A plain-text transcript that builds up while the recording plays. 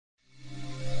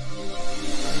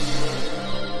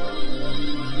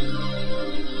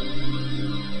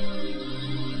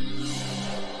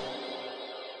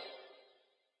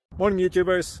Morning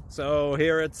YouTubers. So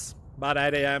here it's about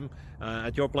 8 a.m.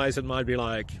 At your place it might be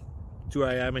like 2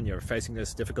 a.m. and you're facing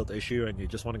this difficult issue and you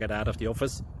just want to get out of the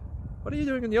office. What are you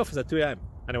doing in the office at 2 a.m.?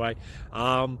 Anyway,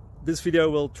 this video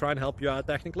will try and help you out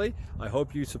technically. I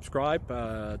hope you subscribe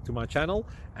to my channel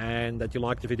and that you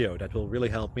like the video. That will really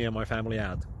help me and my family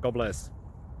out. God bless.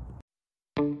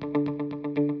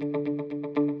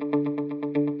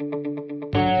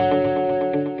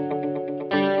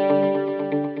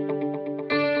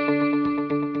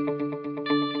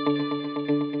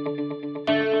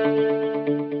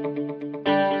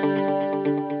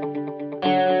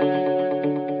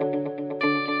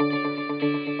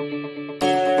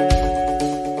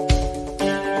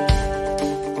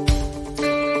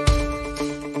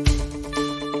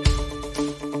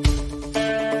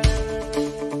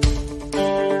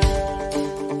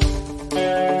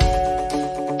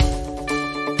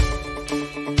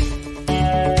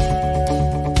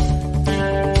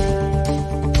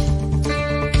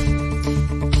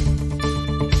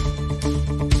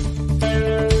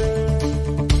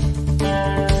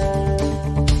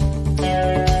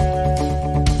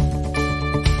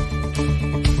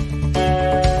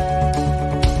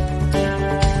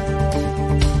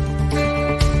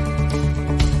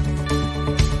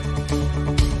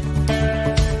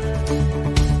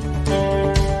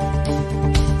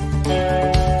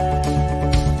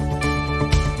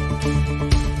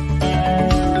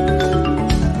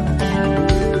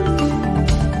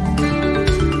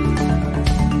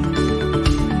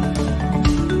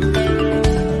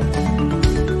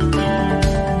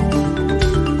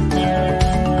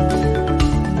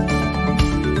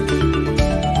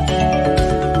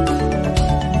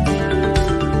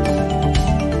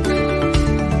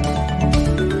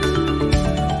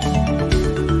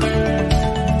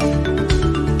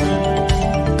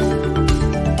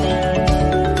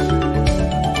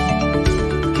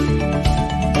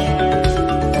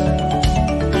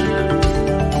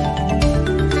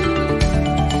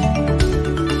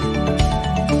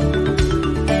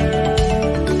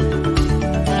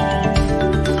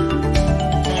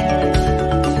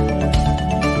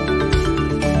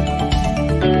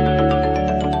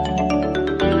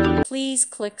 Please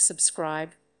click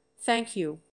subscribe. Thank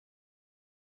you.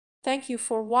 Thank you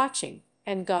for watching,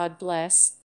 and God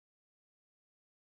bless.